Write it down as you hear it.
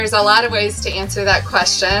There's a lot of ways to answer that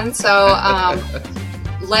question. So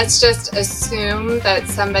let's just assume that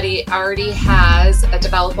somebody already has a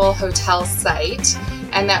developable hotel site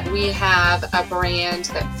and that we have a brand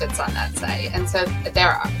that fits on that site. And so they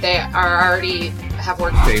are already have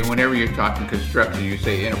worked. Say, whenever you're talking construction, you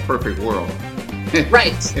say in a perfect world.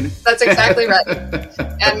 Right. That's exactly right.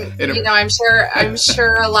 And I'm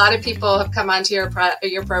sure a lot of people have come onto your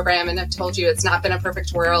program and have told you it's not been a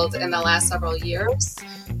perfect world in the last several years.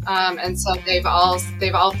 And so they've all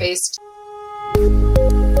faced.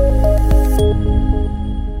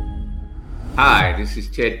 Hi, this is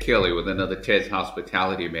Ted Kelly with another Ted's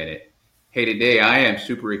Hospitality Minute. Hey, today I am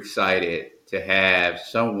super excited to have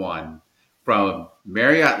someone from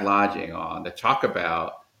Marriott Lodging on to talk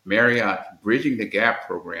about Marriott's Bridging the Gap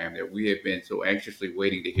program that we have been so anxiously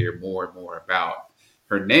waiting to hear more and more about.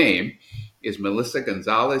 Her name is Melisa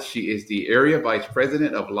Gonzalez. She is the Area Vice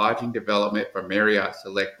President of Lodging Development for Marriott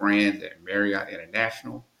Select Brands at Marriott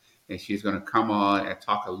International. And she's going to come on and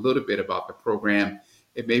talk a little bit about the program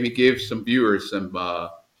and maybe give some viewers some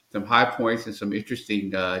high points and some interesting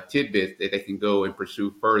tidbits that they can go and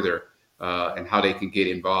pursue further and how they can get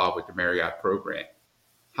involved with the Marriott program.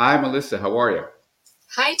 Hi, Melisa. How are you?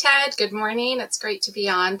 Hi, Ted. Good morning. It's great to be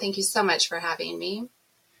on. Thank you so much for having me.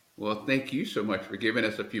 Well, thank you so much for giving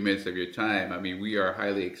us a few minutes of your time. I mean, we are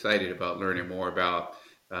highly excited about learning more about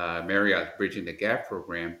Marriott's Bridging the Gap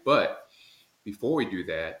program. But before we do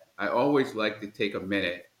that, I always like to take a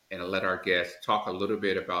minute and let our guests talk a little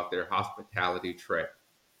bit about their hospitality trip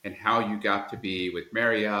and how you got to be with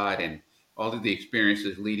Marriott and all of the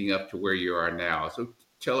experiences leading up to where you are now. So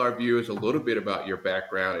tell our viewers a little bit about your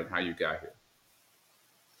background and how you got here.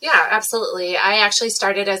 Yeah, absolutely. I actually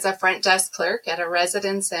started as a front desk clerk at a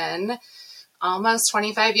Residence Inn almost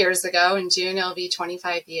 25 years ago. In June, it'll be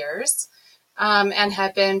 25 years, and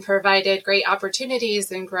have been provided great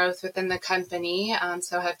opportunities and growth within the company.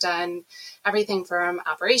 So have done everything from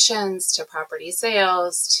operations to property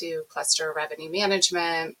sales to cluster revenue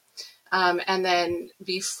management. And then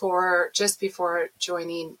just before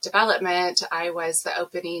joining development, I was the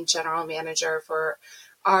opening general manager for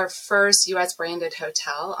our first U.S. branded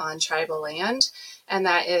hotel on tribal land, and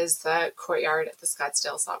that is the Courtyard at the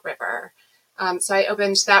Scottsdale Salt River. So I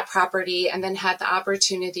opened that property and then had the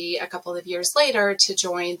opportunity a couple of years later to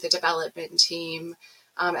join the development team.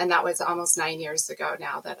 And that was almost 9 years ago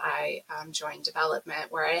now that I joined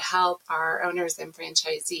development, where I help our owners and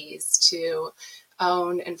franchisees to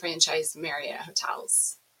own and franchise Marriott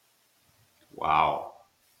hotels. Wow.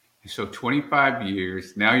 So 25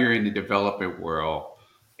 years, now you're in the development world.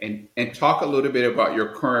 And talk a little bit about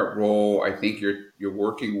your current role. I think you're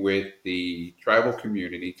working with the tribal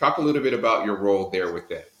community. Talk a little bit about your role there with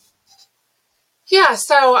that. Yeah,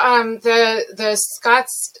 so the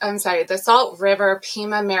Salt River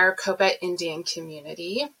Pima Maricopa Indian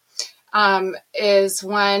community is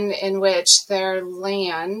one in which their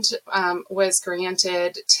land was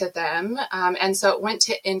granted to them. And so it went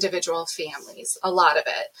to individual families, a lot of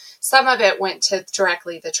it. Some of it went to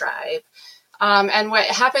directly the tribe. And what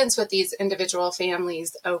happens with these individual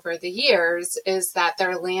families over the years is that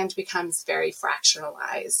their land becomes very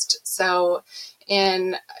fractionalized. So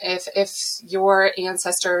if your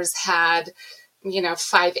ancestors had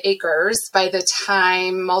 5 acres, by the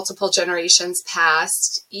time multiple generations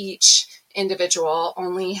passed, each individual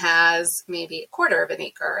only has maybe a quarter of an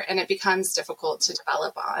acre, and it becomes difficult to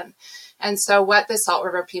develop on. And so what the Salt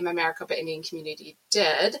River Pima Maricopa Indian community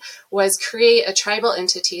did was create a tribal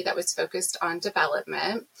entity that was focused on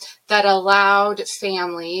development that allowed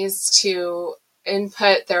families to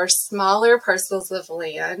input their smaller parcels of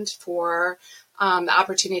land for the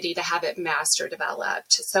opportunity to have it master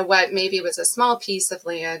developed. So what maybe was a small piece of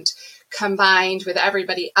land combined with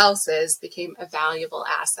everybody else's became a valuable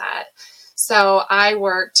asset. So I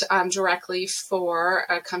worked directly for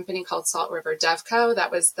a company called Salt River DevCo. That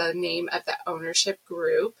was the name of the ownership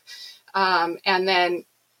group. And then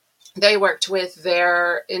they worked with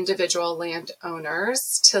their individual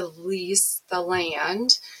landowners to lease the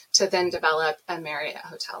land to then develop a Marriott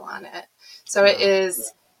hotel on it. So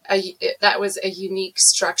that was a unique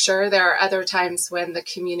structure. There are other times when the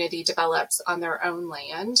community develops on their own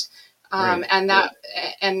land. And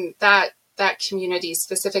that community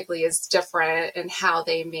specifically is different in how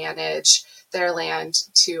they manage their land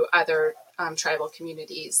to other tribal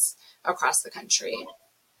communities across the country.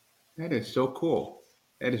 That is so cool.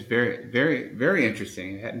 That is very, very, very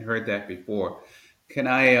interesting. I hadn't heard that before. Can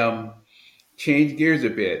I change gears a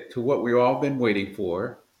bit to what we've all been waiting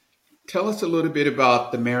for? Tell us a little bit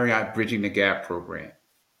about the Marriott Bridging the Gap program.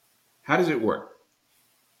 How does it work?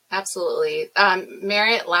 Absolutely.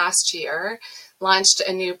 Marriott last year launched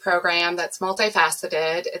a new program that's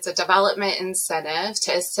multifaceted. It's a development incentive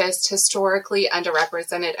to assist historically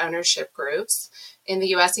underrepresented ownership groups in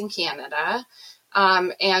the US and Canada.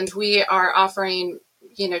 And we are offering,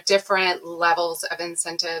 different levels of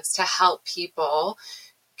incentives to help people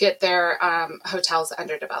get their hotels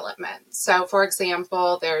under development. So, for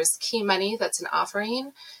example, there's key money that's an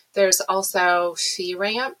offering. There's also fee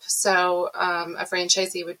ramp. So a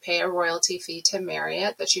franchisee would pay a royalty fee to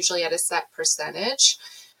Marriott that's usually at a set percentage.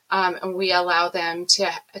 And we allow them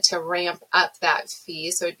to ramp up that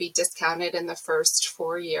fee. So it'd be discounted in the first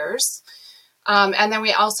 4 years. And then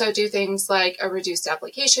we also do things like a reduced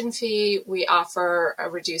application fee. We offer a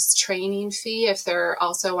reduced training fee if they're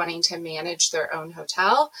also wanting to manage their own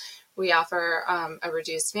hotel. We offer a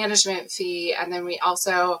reduced management fee. And then we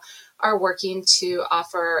also are working to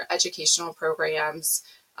offer educational programs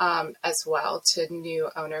as well to new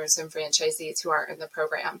owners and franchisees who aren't in the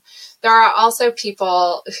program. There are also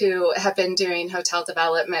people who have been doing hotel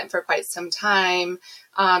development for quite some time,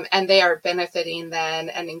 and they are benefiting then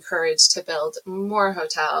and encouraged to build more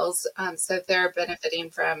hotels. So they're benefiting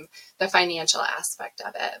from the financial aspect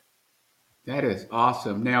of it. That is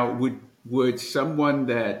awesome. Now, would someone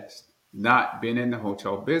that's not been in the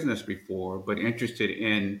hotel business before, but interested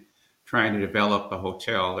in trying to develop a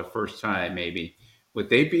hotel the first time, maybe, would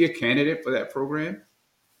they be a candidate for that program?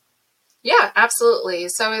 Yeah, absolutely.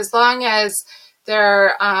 So as long as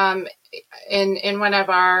they're in one of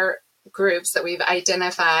our groups that we've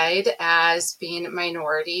identified as being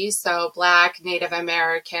minority, so Black, Native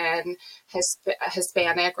American,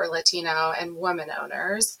 Hispanic or Latino, and women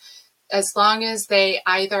owners, as long as they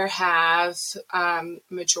either have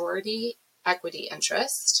majority equity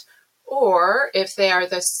interest, or if they are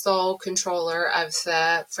the sole controller of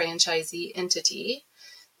the franchisee entity,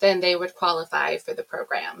 then they would qualify for the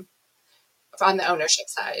program on the ownership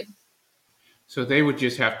side. So they would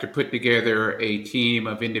just have to put together a team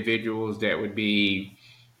of individuals that would be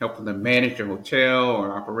helping them manage the hotel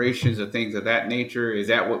or operations or things of that nature. Is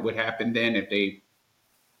that what would happen then if they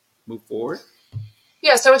move forward?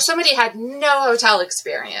 Yeah, so if somebody had no hotel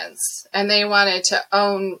experience and they wanted to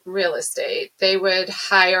own real estate, they would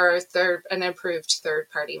hire an approved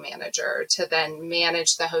third-party manager to then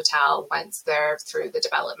manage the hotel once they're through the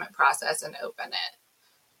development process and open it.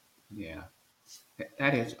 Yeah,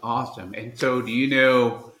 that is awesome. And so, do you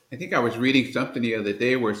know? I think I was reading something the other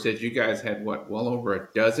day where it says you guys had what, well over a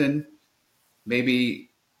dozen, maybe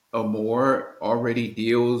or more, already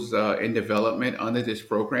deals in development under this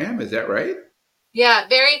program. Is that right? Yeah,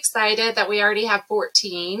 very excited that we already have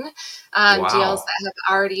 14 deals Wow. that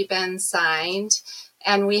have already been signed,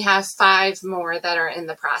 and we have 5 more that are in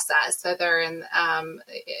the process. So they're in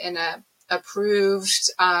a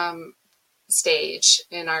approved stage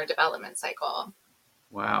in our development cycle.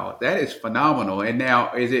 Wow, that is phenomenal. And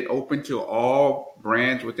now, is it open to all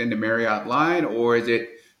brands within the Marriott line, or is it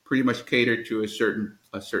pretty much catered to a certain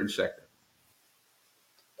sector?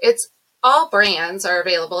 It's all brands are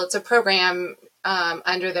available. It's a program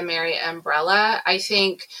under the Marriott umbrella. I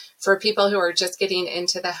think for people who are just getting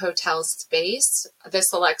into the hotel space, the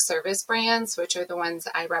select service brands, which are the ones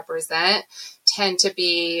I represent, tend to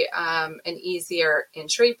be an easier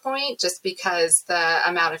entry point just because the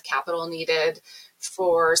amount of capital needed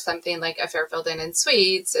for something like a Fairfield Inn and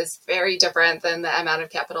Suites is very different than the amount of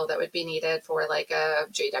capital that would be needed for like a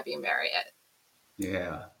JW Marriott.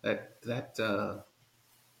 Yeah, that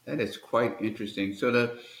is quite interesting. So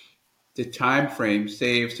the time frame,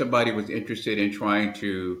 say if somebody was interested in trying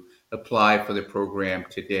to apply for the program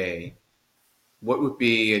today, what would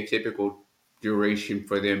be a typical duration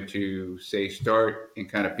for them to say start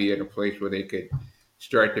and kind of be at a place where they could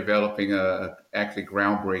start developing a actually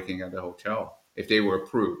groundbreaking of the hotel if they were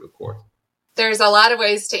approved, of course. There's a lot of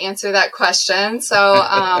ways to answer that question. So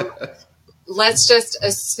let's just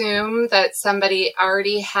assume that somebody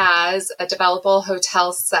already has a developable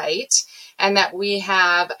hotel site and that we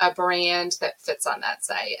have a brand that fits on that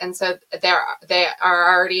site. And so they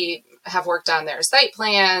are already have worked on their site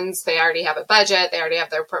plans. They already have a budget. They already have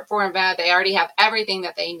their pro forma. They already have everything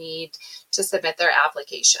that they need to submit their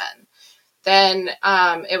application. Then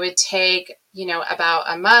it would take, about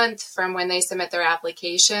a month from when they submit their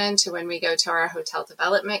application to when we go to our hotel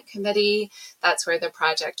development committee. That's where the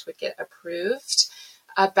project would get approved.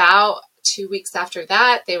 About 2 weeks after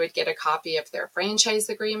that, they would get a copy of their franchise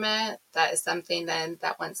agreement. That is something then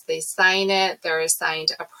that once they sign it, they're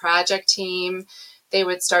assigned a project team. They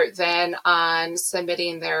would start then on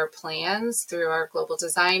submitting their plans through our global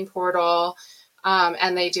design portal.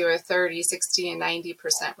 And they do a 30, 60, and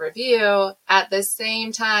 90% review. At the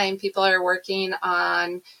same time, people are working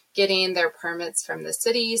on getting their permits from the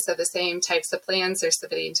city. So the same types of plans they're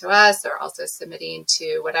submitting to us, they're also submitting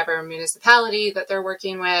to whatever municipality that they're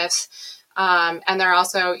working with. And they're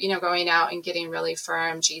also, going out and getting really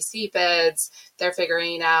firm GC bids. They're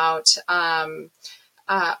figuring out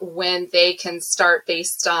when they can start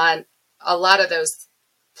based on a lot of those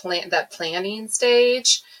planning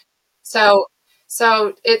stage. So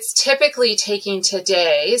it's typically taking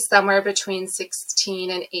today somewhere between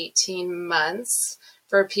 16 and 18 months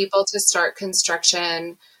for people to start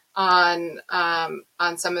construction on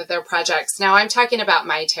some of their projects. Now I'm talking about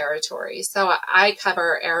my territory. So I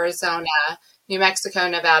cover Arizona, New Mexico,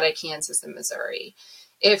 Nevada, Kansas, and Missouri.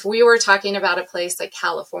 If we were talking about a place like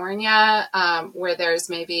California, where there's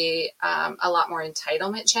maybe a lot more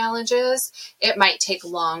entitlement challenges, it might take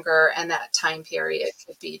longer and that time period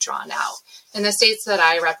could be drawn out. In the states that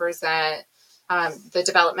I represent, the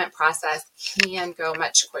development process can go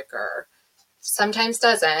much quicker. Sometimes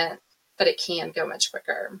doesn't, but it can go much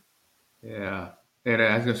quicker. Yeah. And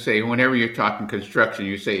I was going to say, whenever you're talking construction,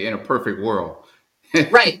 you say in a perfect world.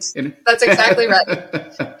 Right. In, That's exactly right.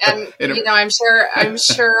 And in a, I'm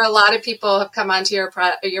sure a lot of people have come onto your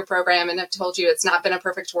program and have told you it's not been a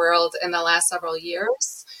perfect world in the last several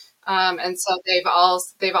years. And so they've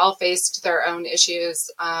all faced their own issues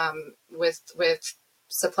with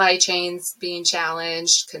supply chains being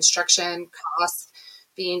challenged, construction costs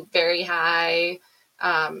being very high.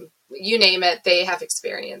 You name it, they have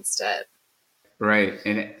experienced it. right.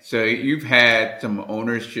 And so you've had some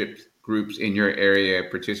ownership groups in your area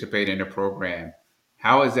participate in the program.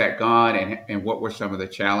 How has that gone, and what were some of the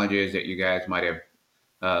challenges that you guys might have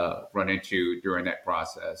run into during that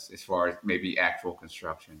process as far as maybe actual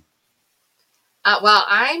construction? Well,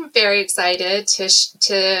 I'm very excited to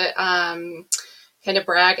kind of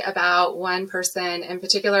brag about one person in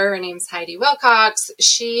particular. Her name's Heidi Wilcox.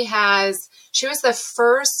 She was the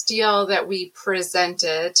first deal that we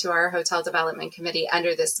presented to our hotel development committee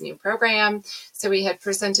under this new program. So we had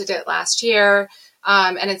presented it last year.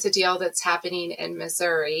 And it's a deal that's happening in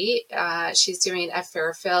Missouri. She's doing a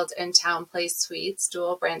Fairfield and Town Place Suites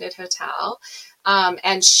dual branded hotel.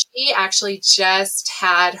 And she actually just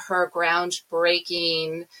had her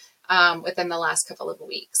groundbreaking within the last couple of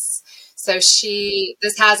weeks. So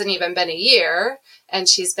this hasn't even been a year, and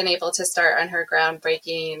she's been able to start on her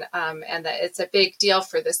groundbreaking, and that it's a big deal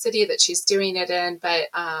for the city that she's doing it in. But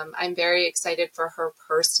I'm very excited for her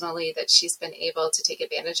personally that she's been able to take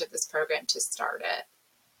advantage of this program to start it.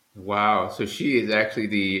 Wow. So she is actually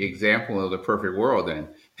the example of the perfect world then.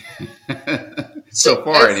 So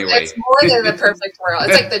far, It's anyway. more than the perfect world.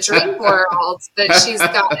 It's like the dream world that she's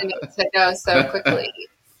gotten it to go so quickly.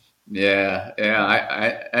 Yeah,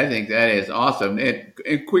 yeah, I think that is awesome. And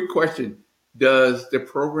quick question, does the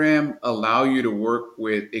program allow you to work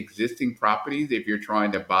with existing properties if you're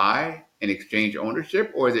trying to buy and exchange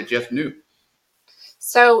ownership, or is it just new?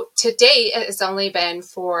 So to date, it has only been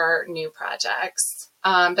for new projects.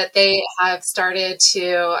 But they have started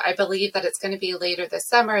to, I believe that it's going to be later this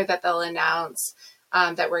summer that they'll announce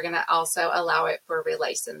that we're going to also allow it for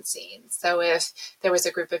relicensing. So if there was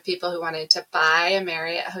a group of people who wanted to buy a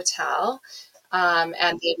Marriott hotel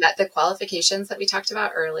and they met the qualifications that we talked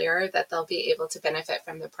about earlier, that they'll be able to benefit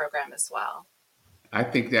from the program as well. I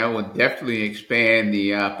think that would definitely expand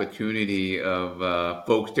the opportunity of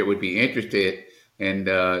folks that would be interested. And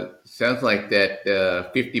sounds like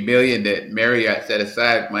that 50 million that Marriott set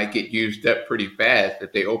aside might get used up pretty fast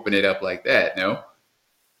if they open it up like that. No.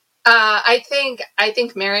 I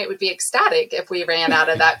think Marriott would be ecstatic if we ran out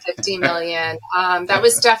of that 50 million. That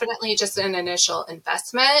was definitely just an initial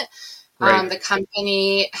investment. Right. The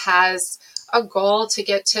company has a goal to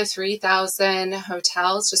get to 3,000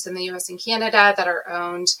 hotels just in the U.S. and Canada that are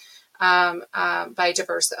owned by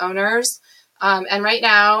diverse owners. And right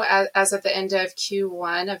now, as of the end of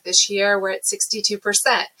Q1 of this year, we're at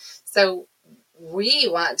 62%. So we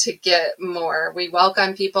want to get more. We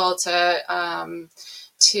welcome people to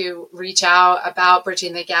reach out about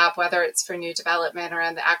bridging the gap, whether it's for new development or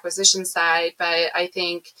on the acquisition side. But I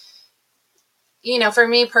think, for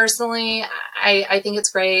me personally, I think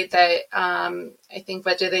it's great that I think,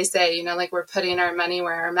 what do they say? Like we're putting our money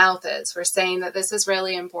where our mouth is. We're saying that this is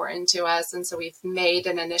really important to us. And so we've made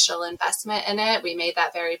an initial investment in it. We made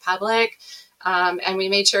that very public. And we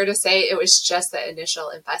made sure to say it was just the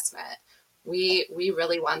initial investment. We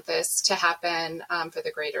really want this to happen for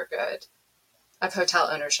the greater good of hotel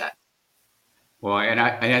ownership. Well, and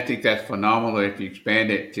I think that's phenomenal if you expand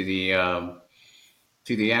it to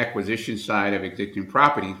the acquisition side of existing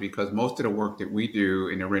properties, because most of the work that we do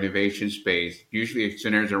in the renovation space usually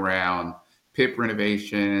centers around PIP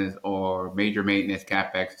renovations or major maintenance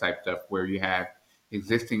capex type stuff, where you have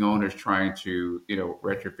existing owners trying to,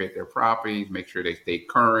 retrofit their properties, make sure they stay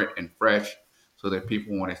current and fresh so that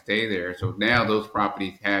people want to stay there. So now those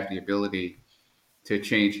properties have the ability to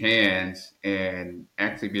change hands and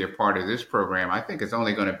actually be a part of this program. I think it's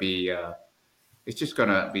only going to be, it's just going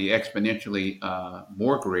to be exponentially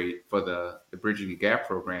more great for the Bridging the Gap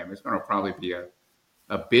program. It's going to probably be a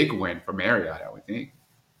big win for Marriott, I would think.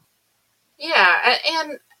 Yeah,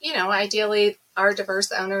 and ideally, our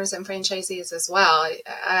diverse owners and franchisees as well.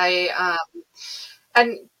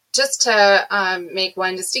 And just to make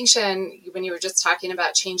one distinction, when you were just talking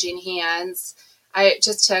about changing hands,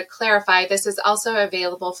 just to clarify, this is also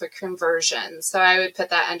available for conversion. So I would put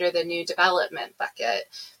that under the new development bucket.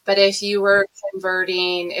 But if you were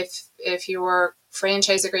converting, if your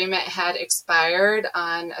franchise agreement had expired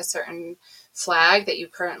on a certain flag that you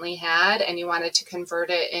currently had and you wanted to convert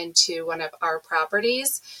it into one of our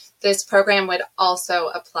properties, this program would also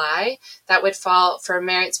apply. That would fall, from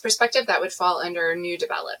Marriott's perspective, that would fall under new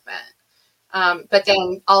development. But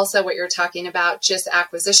then also what you're talking about, just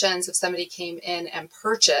acquisitions, if somebody came in and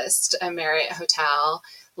purchased a Marriott hotel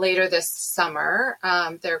later this summer,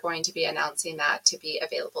 they're going to be announcing that to be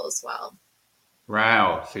available as well.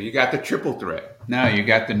 Wow. So you got the triple threat. Now you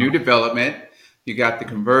got the new development, you got the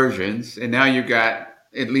conversions, and now you got,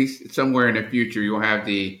 at least somewhere in the future, you'll have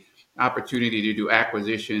the opportunity to do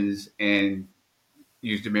acquisitions and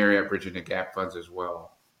use the Marriott Bridging the Gap funds as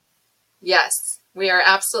well. Yes, we are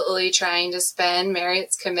absolutely trying to spend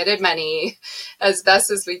Marriott's committed money as best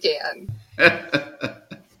as we can.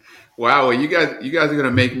 Wow, well, you guys are going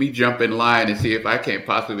to make me jump in line and see if I can't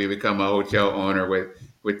possibly become a hotel owner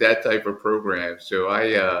with that type of program. So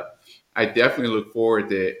I definitely look forward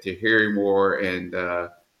to hearing more and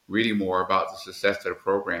reading more about the success of the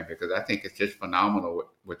program, because I think it's just phenomenal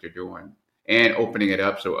what you're doing and opening it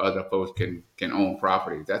up so other folks can own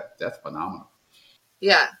properties. That's phenomenal.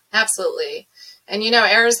 Yeah, absolutely. And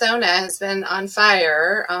Arizona has been on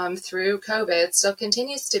fire through COVID, still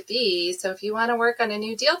continues to be. So if you want to work on a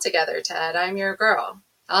new deal together, Ted, I'm your girl.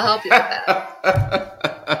 I'll help you with that.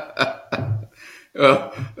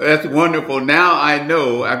 Well, that's wonderful. Now I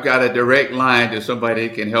know I've got a direct line to somebody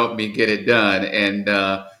who can help me get it done. And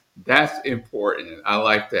that's important. I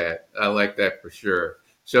like that. I like that for sure.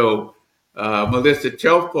 So, Melisa,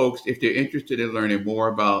 tell folks if they're interested in learning more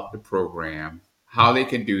about the program, how they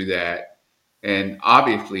can do that. And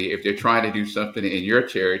obviously, if they're trying to do something in your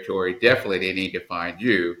territory, definitely they need to find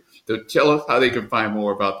you. So tell us how they can find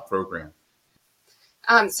more about the program.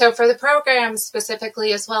 So for the program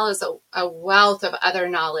specifically, as well as a wealth of other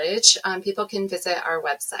knowledge, people can visit our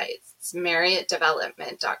website. It's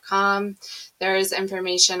marriottdevelopment.com. There is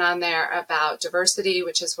information on there about diversity,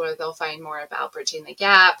 which is where they'll find more about Bridging the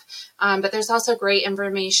Gap. But there's also great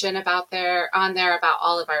information on there about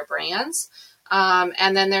all of our brands.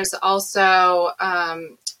 And then there's also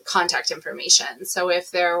contact information. So if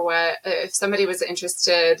somebody was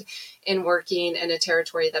interested in working in a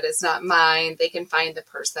territory that is not mine, they can find the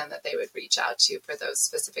person that they would reach out to for those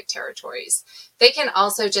specific territories. They can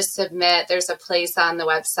also just submit. There's a place on the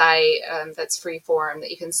website that's free form that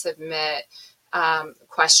you can submit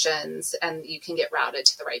questions, and you can get routed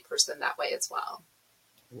to the right person that way as well.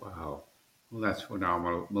 Wow. Well, that's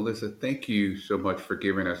phenomenal. Melisa, thank you so much for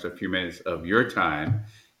giving us a few minutes of your time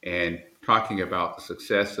and talking about the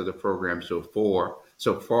success of the program so far.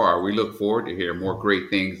 We look forward to hear more great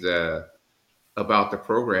things about the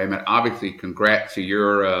program. And obviously, congrats to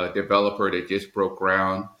your developer that just broke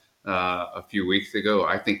ground a few weeks ago.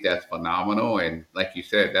 I think that's phenomenal. And like you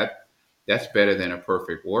said, that's better than a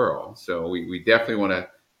perfect world. So we definitely want to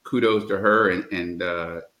kudos to her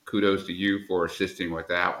and kudos to you for assisting with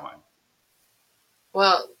that one.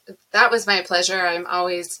 Well, that was my pleasure. I'm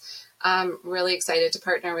always really excited to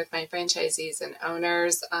partner with my franchisees and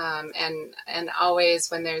owners, and always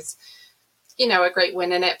when there's a great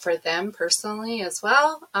win in it for them personally as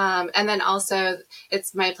well. And then also,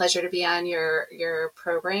 it's my pleasure to be on your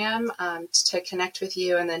program to connect with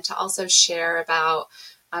you, and then to also share about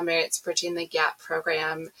Marriott's Bridging the Gap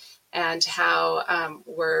program and how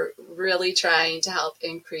we're really trying to help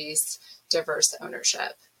increase diverse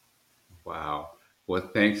ownership. Wow.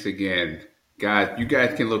 Well, thanks again. Guys, you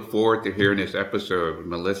guys can look forward to hearing this episode with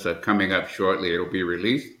Melisa coming up shortly. It'll be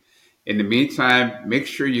released. In the meantime, make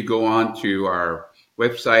sure you go on to our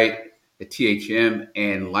website at THM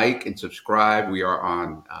and like and subscribe. We are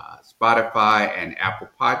on Spotify and Apple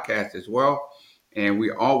Podcasts as well. And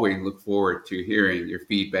we always look forward to hearing your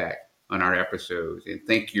feedback on our episodes. And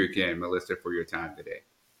thank you again, Melisa, for your time today.